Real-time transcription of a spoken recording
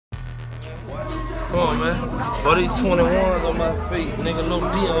Come on, man. But these 21s on my feet, nigga. No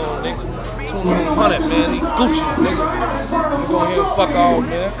Dion, nigga. 2100, man. These Gucci's, nigga. We go here and fuck all,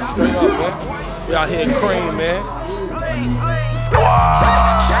 man. Straight up, man. We out here in Cream, man.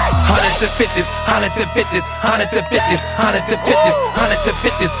 Hundreds of fitness, hundreds of fitness, hundreds of fitness, hundreds of fitness, hundreds of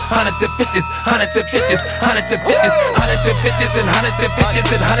fitness, hundreds of fitness, hundreds of fitness, hundreds of fitness, hundreds of fitness, and hundreds of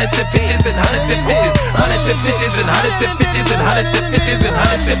fitness, and hundreds of fitness, and hundreds of fitness, hundreds of fitness, and hundreds of fitness, and hundreds of fitness, and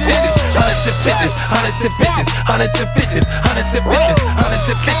hundreds of fitness, hundreds of fitness, hundreds of fitness, hundreds of fitness, hundreds of fitness,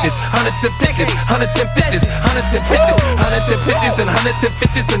 hundreds of fitness, hundreds of fitness, hundreds of fitness, hundreds of fitness, hundreds of fitness, and hundreds of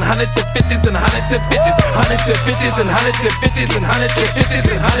fitness, and hundreds of fitness, and hundreds of fitness, hundreds of fitness, and hundreds of fitness, and hundreds of fitness,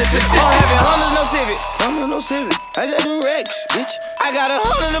 and hundreds of fitness. Hundreds no civic, no civic. I got the racks, bitch. I got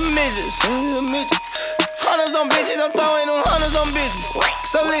 100 of midgets, hundreds on bitches. I'm throwing them hundreds on bitches.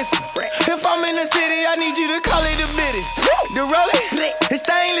 So listen, if I'm in the city, I need you to call it the bitty. The rollie, it's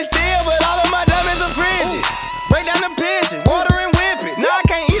stainless steel, but all of my diamonds are frigid. Break down the pigeon, water and whip it. Now I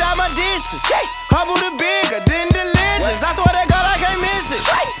can't eat all my dishes. Hobble the bigger, then delicious. I swear to God I can't miss it.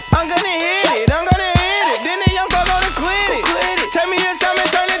 I'm gonna hit it, I'm gonna hit it. Then the young girl gonna quit it. Tell me it's time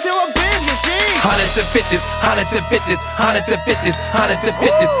and turn into a business shit. Hundreds of fitness, hundreds of fitness, hundreds of fitness, hundreds of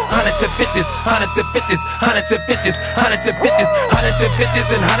fitness, hundreds of fitness, hundreds of fitness, hundreds of fitness, hundreds of fitness, hundreds of fitness,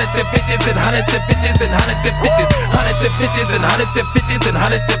 and hundreds of fitness, and hundreds of fitness, and hundreds of fitness, hundreds of fitness, and hundreds of fitness, and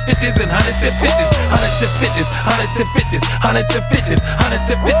hundreds of fitness, and hundreds of fitness, hundreds of fitness, hundreds of fitness, hundreds of fitness, hundreds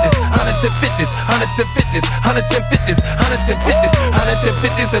of fitness, hundreds of fitness, hundreds of fitness, hundreds of fitness, hundreds of fitness, hundreds of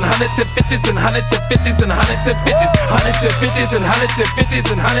fitness, and hundreds of fitness, and hundreds of fitness, and hundreds of fitness, hundreds of fitness, and hundreds of fitness,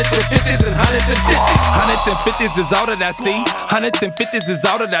 and hundreds of fitness, and hundreds of fitness. Hundreds and fifties is all that I see. Hundreds and fifties is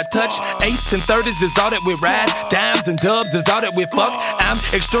all that I touch. Eights and 30s is all that we ride. Dimes and dubs is all that we fuck. I'm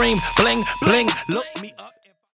extreme bling bling. Look me up.